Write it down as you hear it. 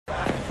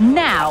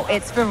Now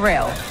it's for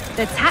real.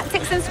 The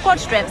tactics and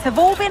squad strips have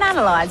all been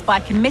analysed by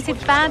committed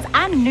fans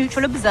and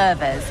neutral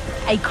observers.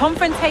 A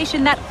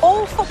confrontation that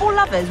all football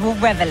lovers will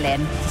revel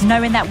in,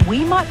 knowing that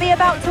we might be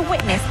about to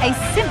witness a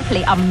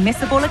simply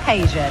unmissable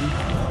occasion.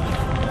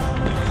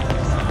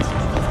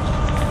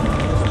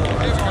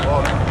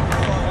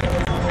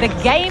 The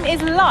game is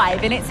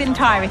live in its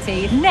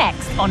entirety,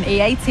 next on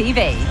EA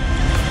TV.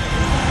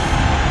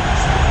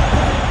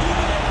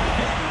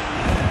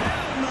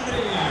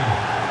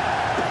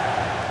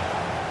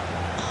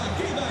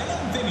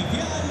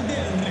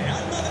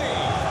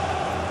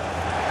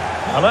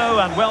 Hello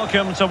and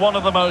welcome to one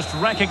of the most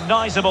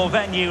recognisable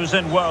venues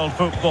in world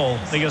football,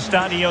 the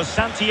Estadio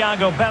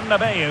Santiago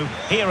Bernabeu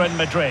here in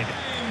Madrid.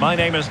 My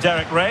name is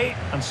Derek Ray,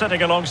 and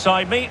sitting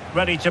alongside me,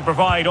 ready to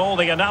provide all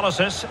the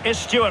analysis, is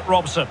Stuart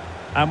Robson.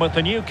 And with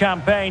the new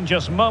campaign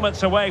just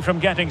moments away from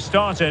getting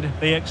started,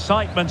 the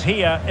excitement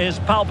here is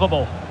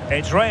palpable.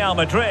 It's Real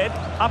Madrid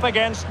up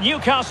against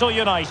Newcastle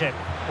United.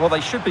 Well, they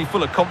should be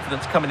full of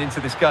confidence coming into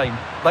this game.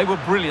 They were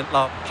brilliant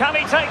last. Can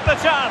he take the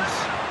chance?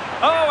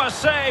 Oh, a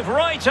save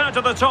right out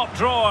of the top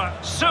drawer.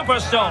 Super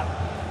stop.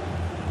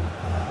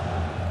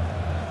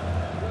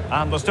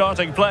 And the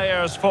starting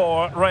players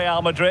for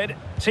Real Madrid.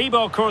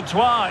 Thibaut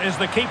Courtois is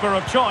the keeper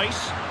of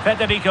choice.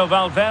 Federico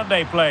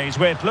Valverde plays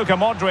with Luka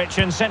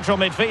Modric in central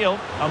midfield.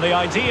 And the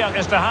idea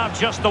is to have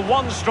just the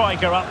one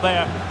striker up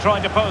there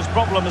trying to pose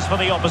problems for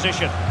the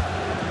opposition.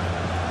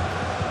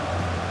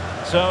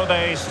 So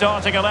the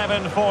starting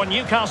 11 for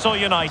Newcastle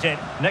United.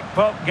 Nick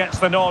Pope gets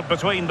the nod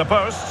between the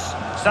posts.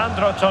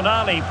 Sandro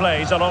Tonali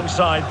plays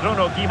alongside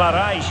Bruno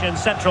Guimaraes in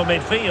central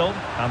midfield.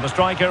 And the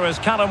striker is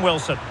Callum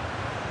Wilson.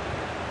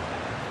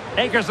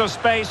 Acres of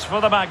space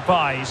for the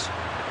Magpies.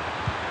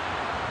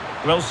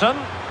 Wilson.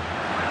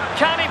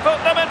 Can he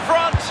put them in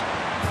front?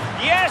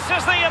 Yes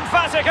is the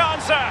emphatic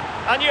answer.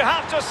 And you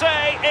have to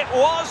say it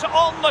was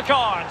on the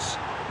cards.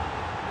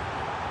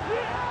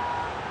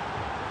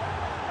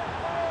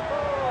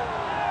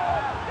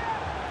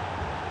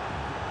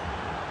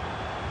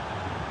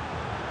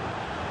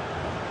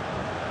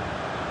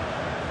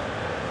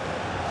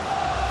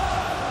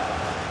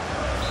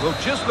 Well,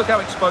 just look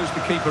how exposed the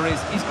keeper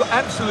is. He's got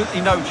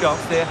absolutely no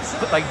chance there,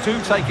 but they do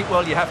take it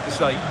well, you have to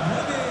say.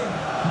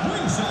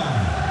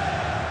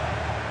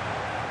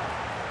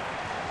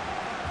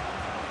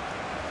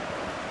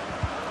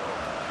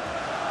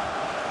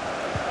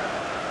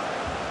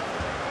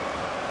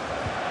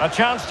 A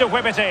chance to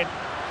whip it in.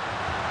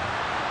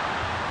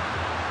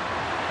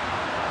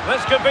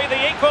 This could be the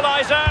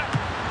equaliser.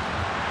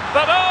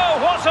 But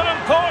oh, what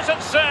an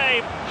important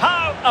save!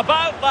 How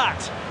about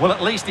that? Well,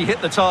 at least he hit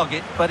the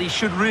target, but he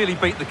should really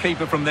beat the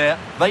keeper from there.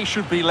 They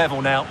should be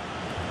level now.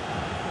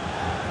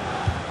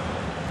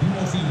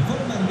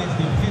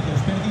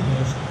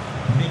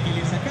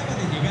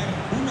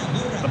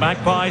 The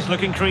Magpies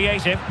looking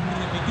creative.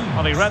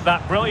 Well, he read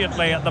that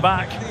brilliantly at the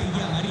back.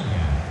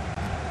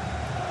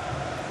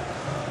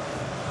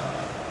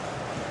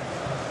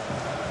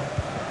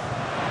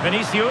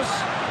 Vinicius.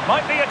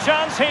 Might be a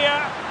chance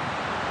here.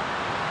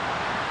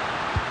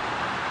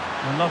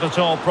 Not at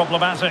all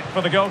problematic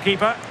for the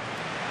goalkeeper.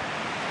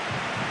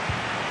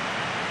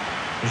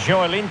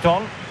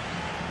 Joelinton.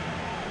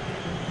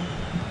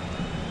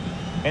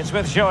 It's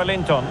with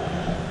Joelinton.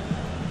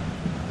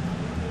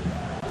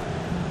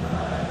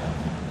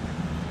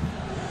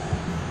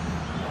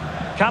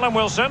 Callum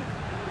Wilson.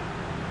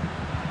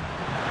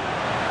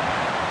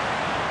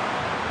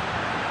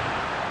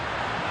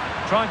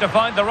 Trying to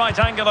find the right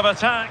angle of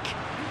attack.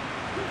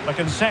 The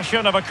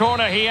concession of a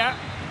corner here.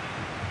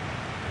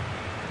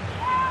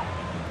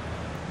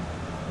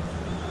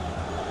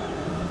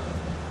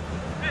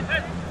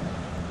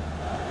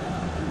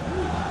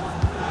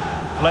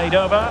 Played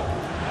over.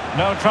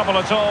 No trouble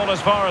at all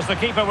as far as the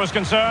keeper was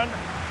concerned.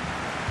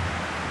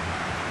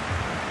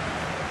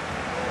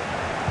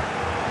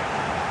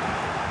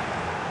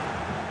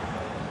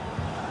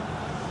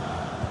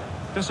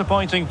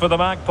 Disappointing for the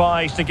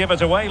Magpies to give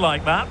it away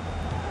like that.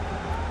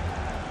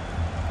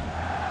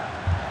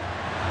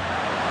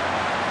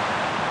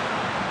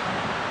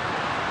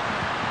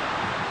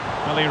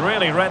 Well, he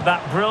really read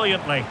that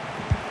brilliantly.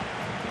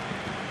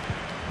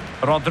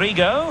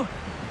 Rodrigo.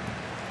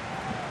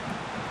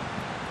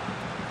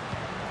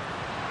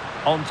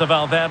 On to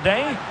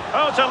Valverde.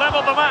 Oh, to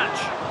level the match.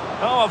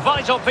 Oh, a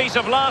vital piece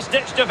of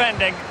last-ditch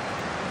defending.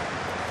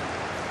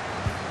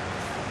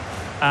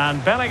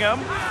 And Bellingham.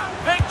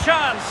 Big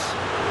chance.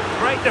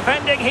 Great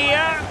defending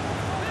here.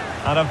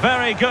 And a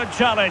very good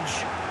challenge.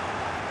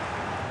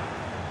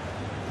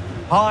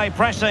 High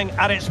pressing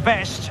at its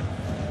best.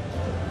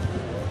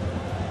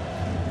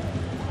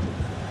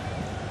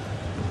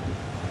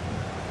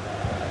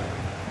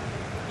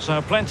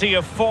 So plenty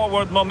of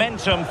forward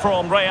momentum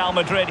from Real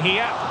Madrid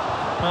here.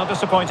 Well,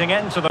 disappointing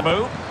end to the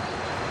move.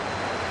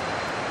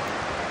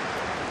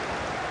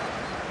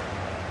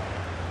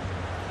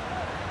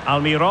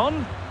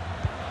 Almiron.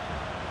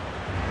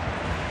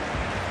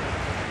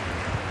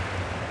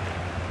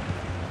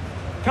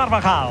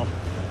 Carvajal.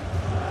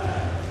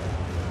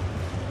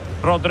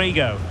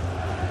 Rodrigo.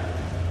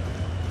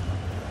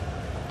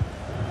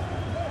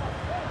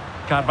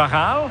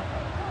 Carvajal.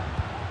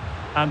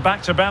 And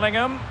back to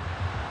Bellingham.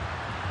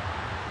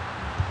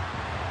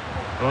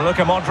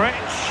 Luka Modric.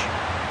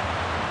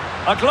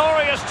 A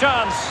glorious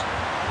chance.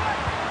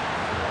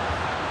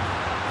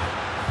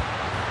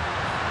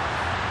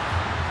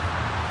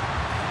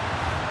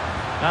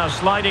 Now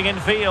sliding in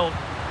field.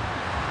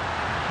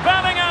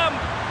 Bellingham!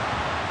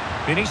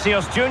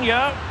 Vinicius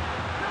Junior.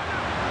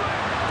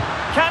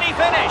 Can he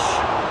finish?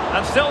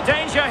 And still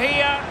danger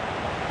here.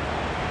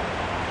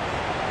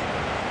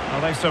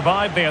 Well, they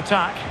survived the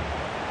attack.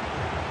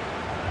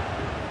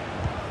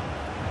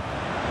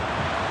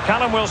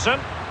 Callum Wilson.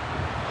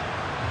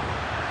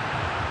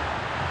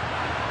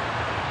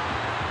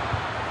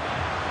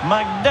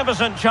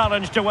 Magnificent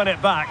challenge to win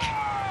it back.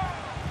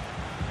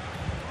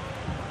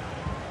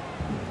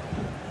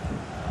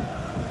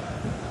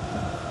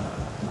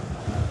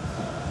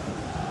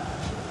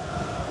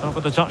 Over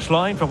the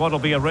touchline for what will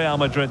be a Real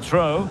Madrid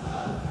throw.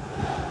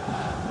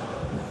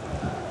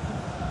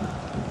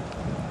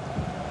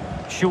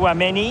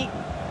 Tchouaméni.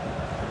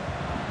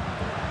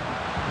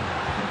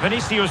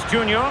 Vinicius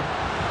Junior.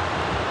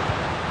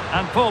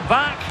 And pulled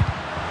back.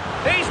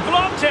 He's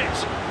blocked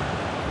it.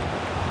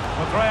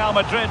 With Real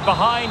Madrid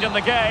behind in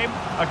the game,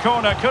 a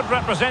corner could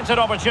represent an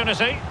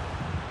opportunity.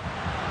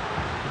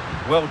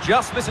 Well,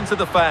 just listen to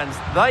the fans.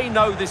 They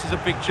know this is a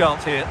big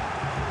chance here.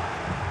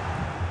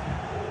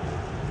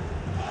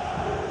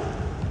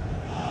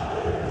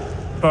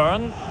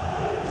 Byrne.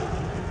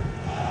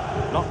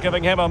 Not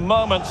giving him a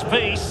moment's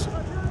peace.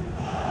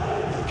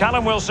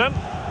 Callum Wilson.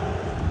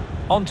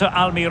 On to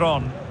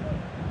Almiron.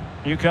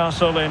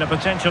 Newcastle in a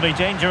potentially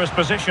dangerous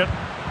position.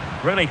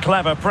 Really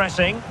clever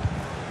pressing.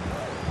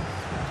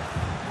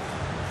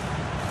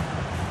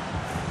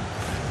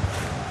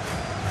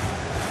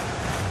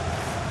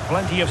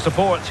 Plenty of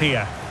support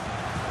here.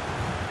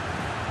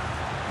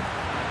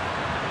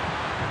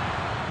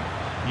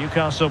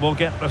 Newcastle will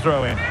get the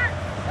throw in.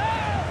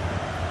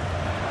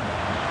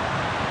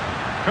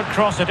 Could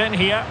cross it in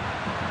here.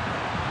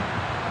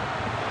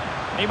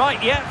 He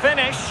might yet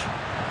finish.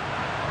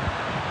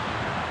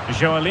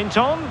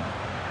 Joelinton.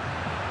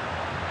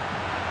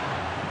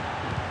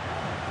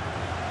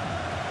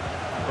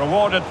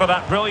 Rewarded for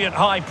that brilliant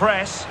high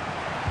press.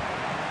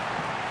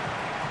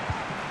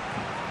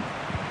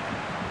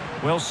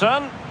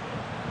 Wilson.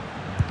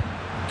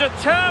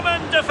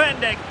 Determined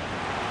defending.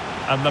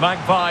 And the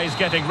Magpies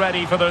getting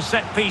ready for their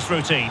set-piece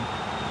routine.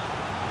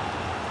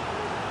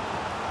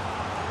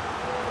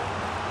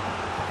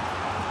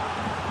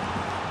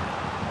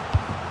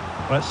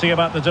 Let's see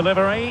about the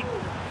delivery.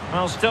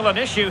 Well, still an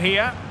issue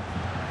here.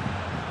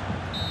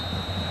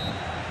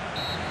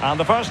 And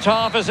the first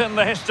half is in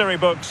the history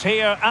books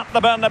here at the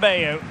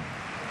Bernabeu.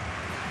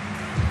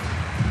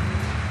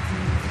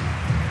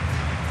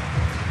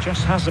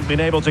 Just hasn't been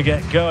able to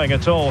get going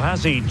at all,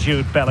 has he,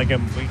 Jude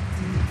Bellingham?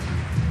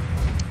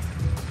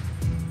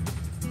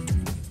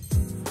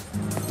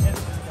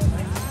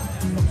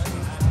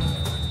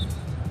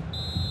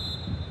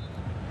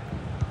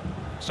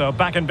 So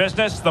back in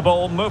business, the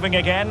ball moving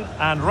again,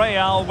 and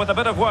Real with a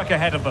bit of work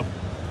ahead of them.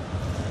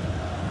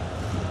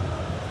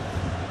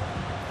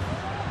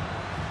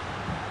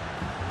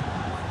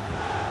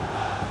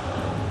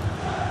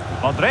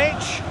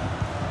 Modric.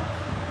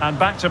 And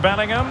back to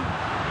Bellingham.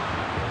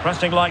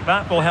 Pressing like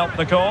that will help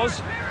the cause.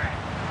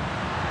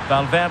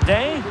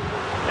 Valverde.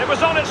 It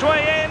was on its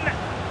way in.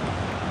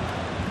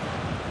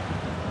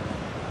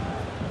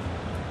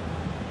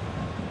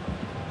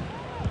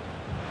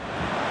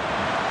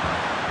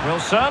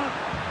 Wilson.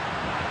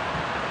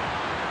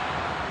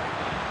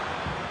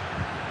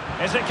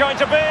 Is it going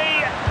to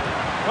be?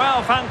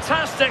 Well,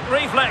 fantastic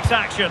reflex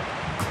action.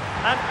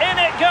 And in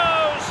it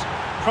goes.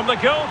 From the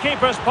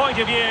goalkeeper's point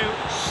of view,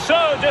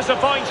 so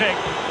disappointing.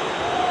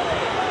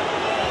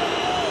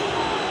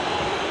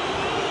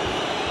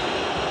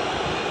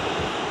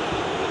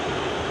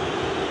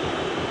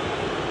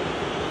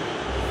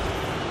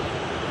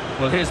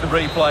 Well, here's the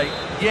replay.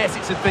 Yes,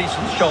 it's a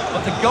decent shot,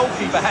 but the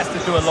goalkeeper has to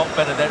do a lot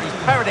better there. He's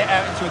parried it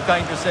out into a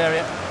dangerous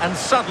area, and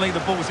suddenly the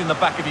ball's in the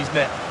back of his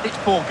net. It's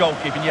poor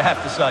goalkeeping, you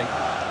have to say.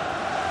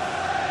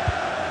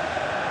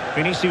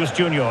 Vinicius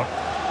Junior.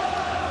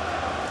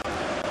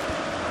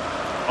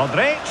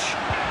 Modric.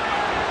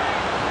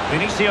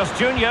 Vinicius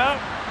Junior.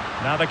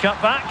 Now the cut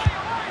back.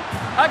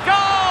 A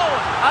goal!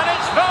 And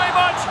it's very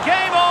much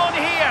game on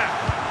here.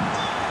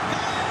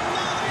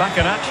 Back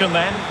in action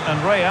then, and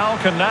Real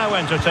can now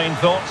entertain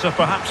thoughts of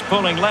perhaps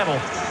pulling level.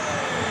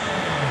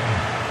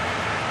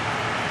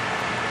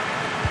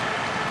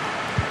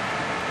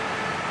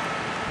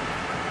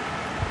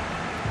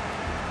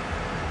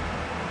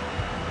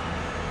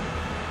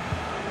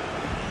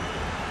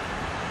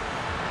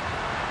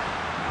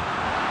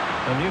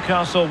 And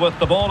Newcastle with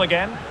the ball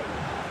again.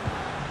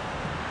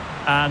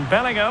 And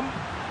Bellingham.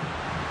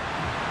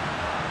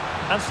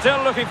 And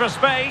still looking for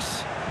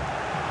space.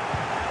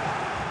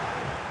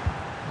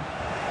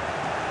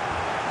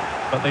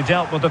 But they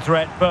dealt with the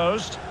threat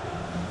posed.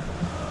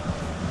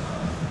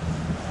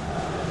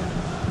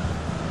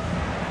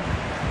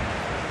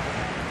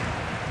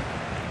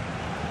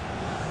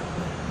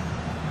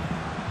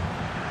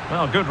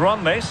 Well, good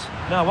run this.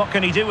 Now what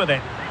can he do with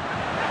it?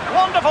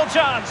 Wonderful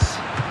chance!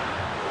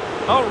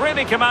 Oh,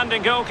 really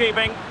commanding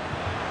goalkeeping.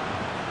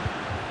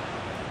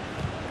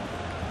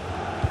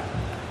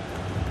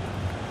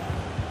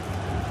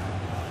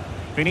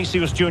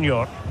 Vinicius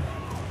Junior.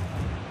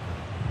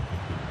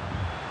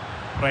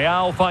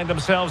 Real find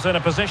themselves in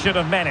a position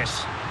of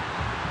menace.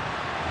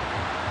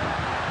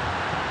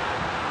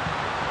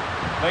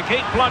 They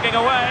keep plugging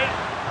away.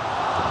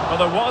 Well,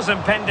 there was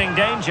impending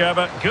danger,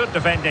 but good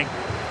defending.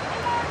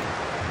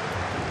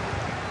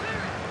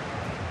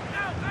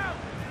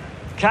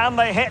 Can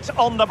they hit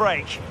on the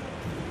break?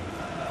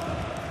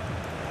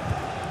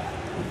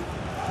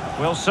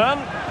 Wilson.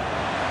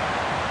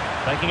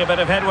 Making a bit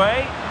of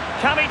headway.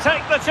 Can he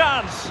take the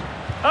chance?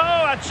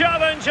 Oh, a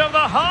challenge of the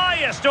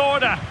highest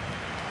order.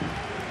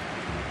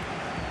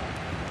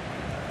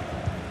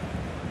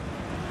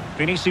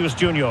 Vinicius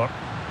Junior.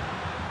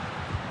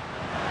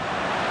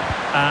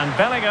 And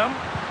Bellingham.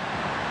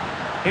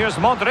 Here's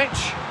Modric.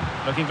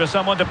 Looking for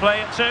someone to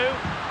play it to.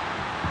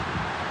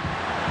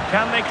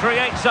 Can they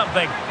create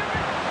something?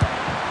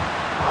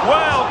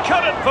 Well,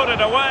 couldn't put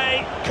it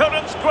away.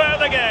 Couldn't square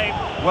the game.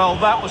 Well,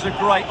 that was a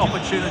great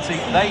opportunity.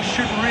 They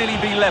should really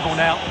be level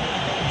now.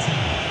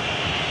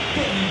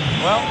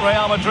 Well,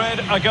 Real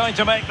Madrid are going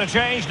to make the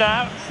change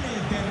now.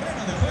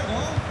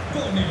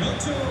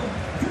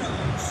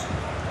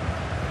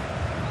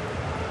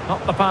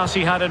 Not the pass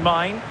he had in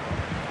mind.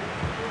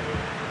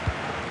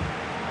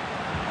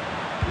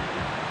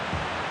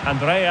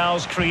 And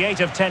Real's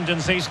creative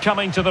tendencies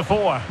coming to the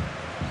fore.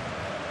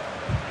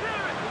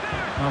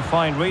 A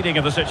fine reading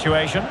of the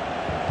situation.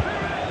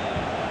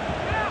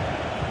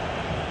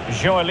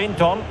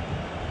 Joelinton.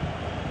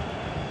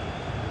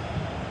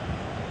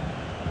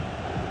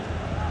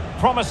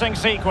 Promising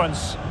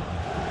sequence.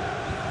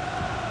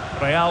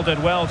 Real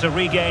did well to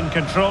regain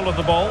control of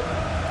the ball.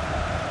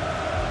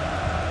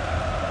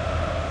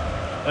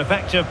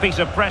 Effective piece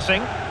of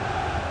pressing.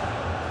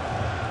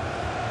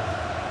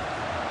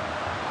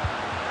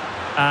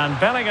 And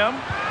Bellingham.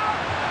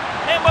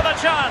 In with a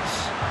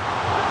chance.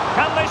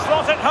 Can they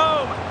slot it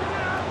home?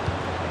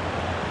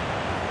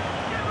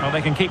 Well,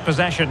 they can keep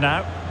possession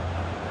now.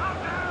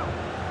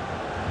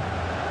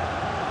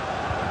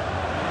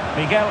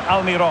 Miguel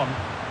Almiron.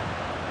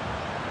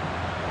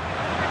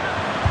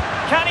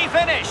 Can he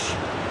finish?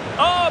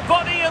 Oh,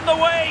 body in the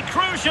way,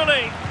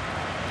 crucially.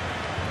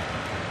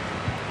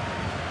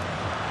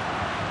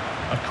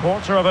 A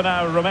quarter of an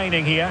hour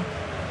remaining here.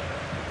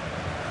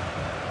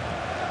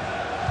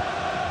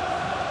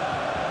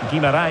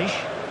 Guimaraes.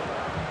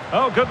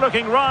 Oh,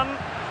 good-looking run.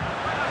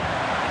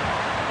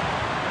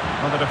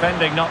 Well, the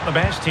defending not the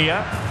best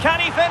here. Can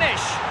he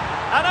finish?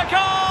 And a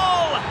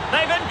goal!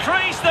 They've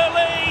increased their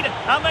lead,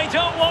 and they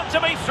don't want to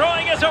be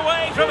throwing it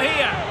away from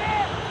here.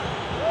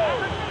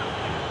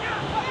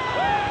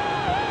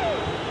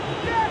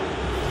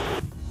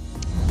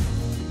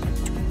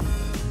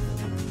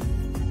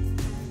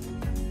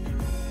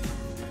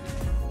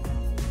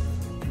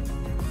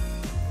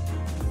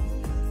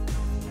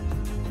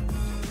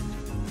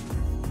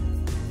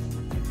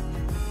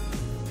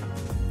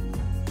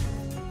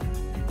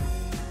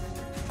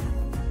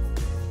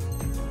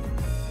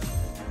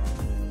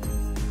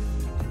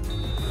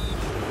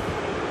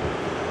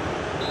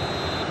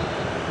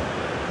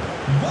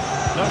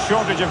 No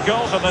shortage of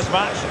goals in this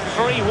match.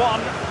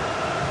 3-1.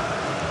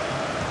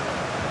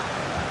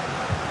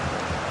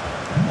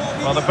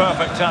 Well, the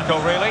perfect tackle,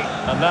 really.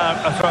 And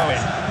now a throw-in.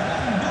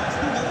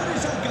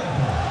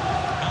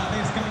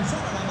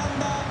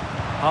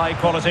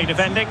 High-quality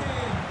defending.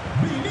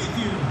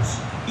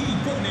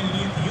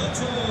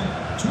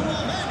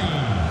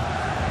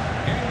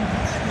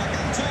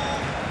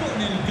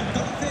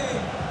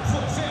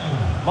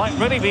 Might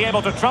really be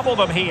able to trouble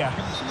them here.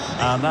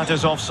 And that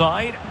is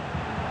offside.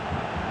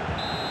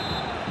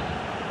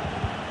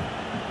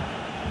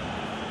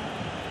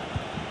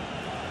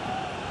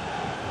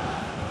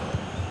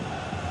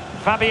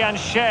 Fabian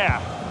Schär.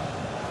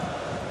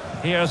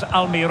 Here's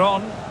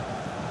Almiron.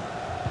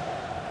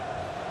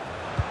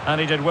 And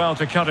he did well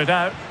to cut it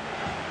out.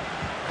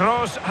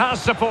 Kroos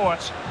has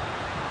support.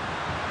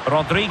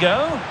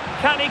 Rodrigo.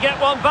 Can he get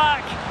one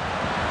back?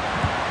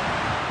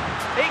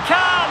 He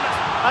can!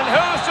 And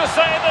who's to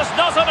say there's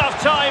not enough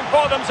time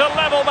for them to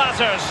level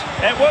matters?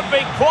 It would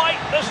be quite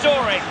the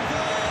story.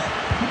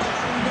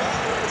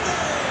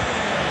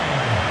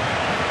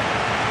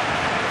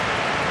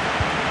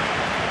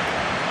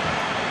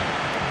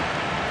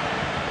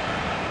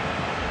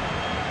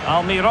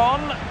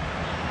 Almiron.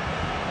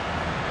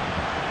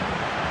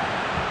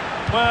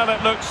 Well,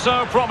 it looked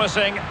so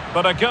promising,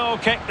 but a goal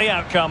kicked the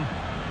outcome.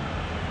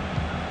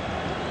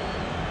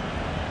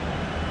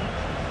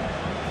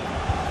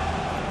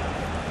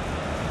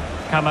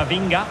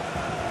 Camavinga.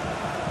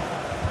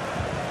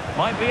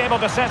 Might be able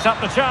to set up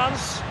the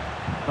chance.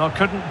 Well,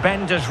 couldn't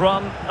bend his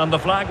run, and the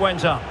flag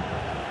went up.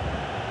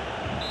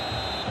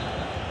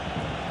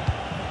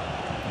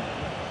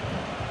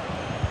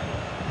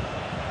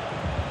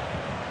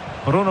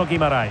 Bruno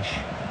Guimaraes.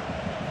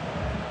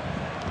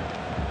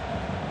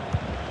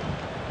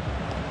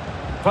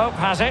 Pope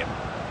has it.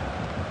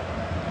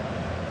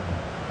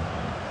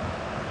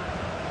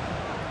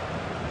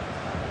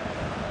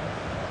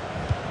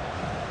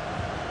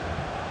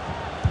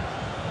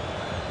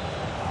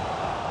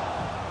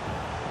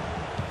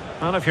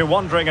 Well, if you're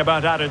wondering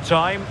about added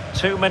time,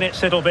 2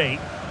 minutes it'll be.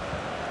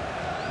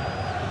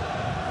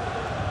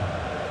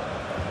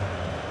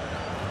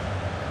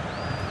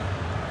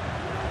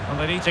 And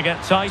they need to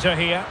get tighter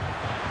here.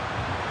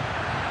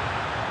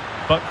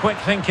 But quick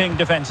thinking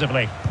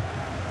defensively.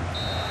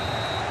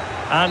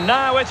 And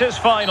now it is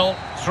final.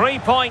 3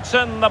 points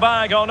in the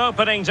bag on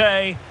opening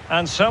day.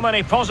 And so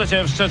many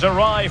positives to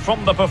derive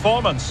from the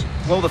performance.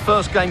 Well, the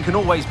first game can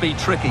always be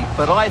tricky,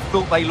 but I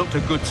thought they looked a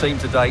good team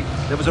today.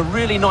 There was a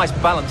really nice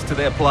balance to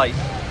their play.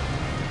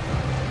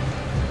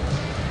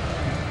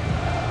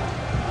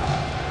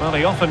 Well,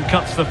 he often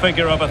cuts the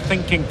figure of a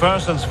thinking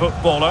person's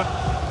footballer.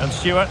 And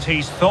Stuart,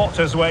 he's thought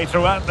his way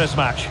throughout this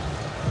match.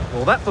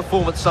 Well, that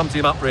performance sums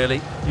him up,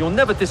 really. You're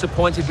never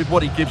disappointed with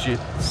what he gives you.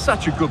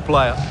 Such a good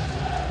player.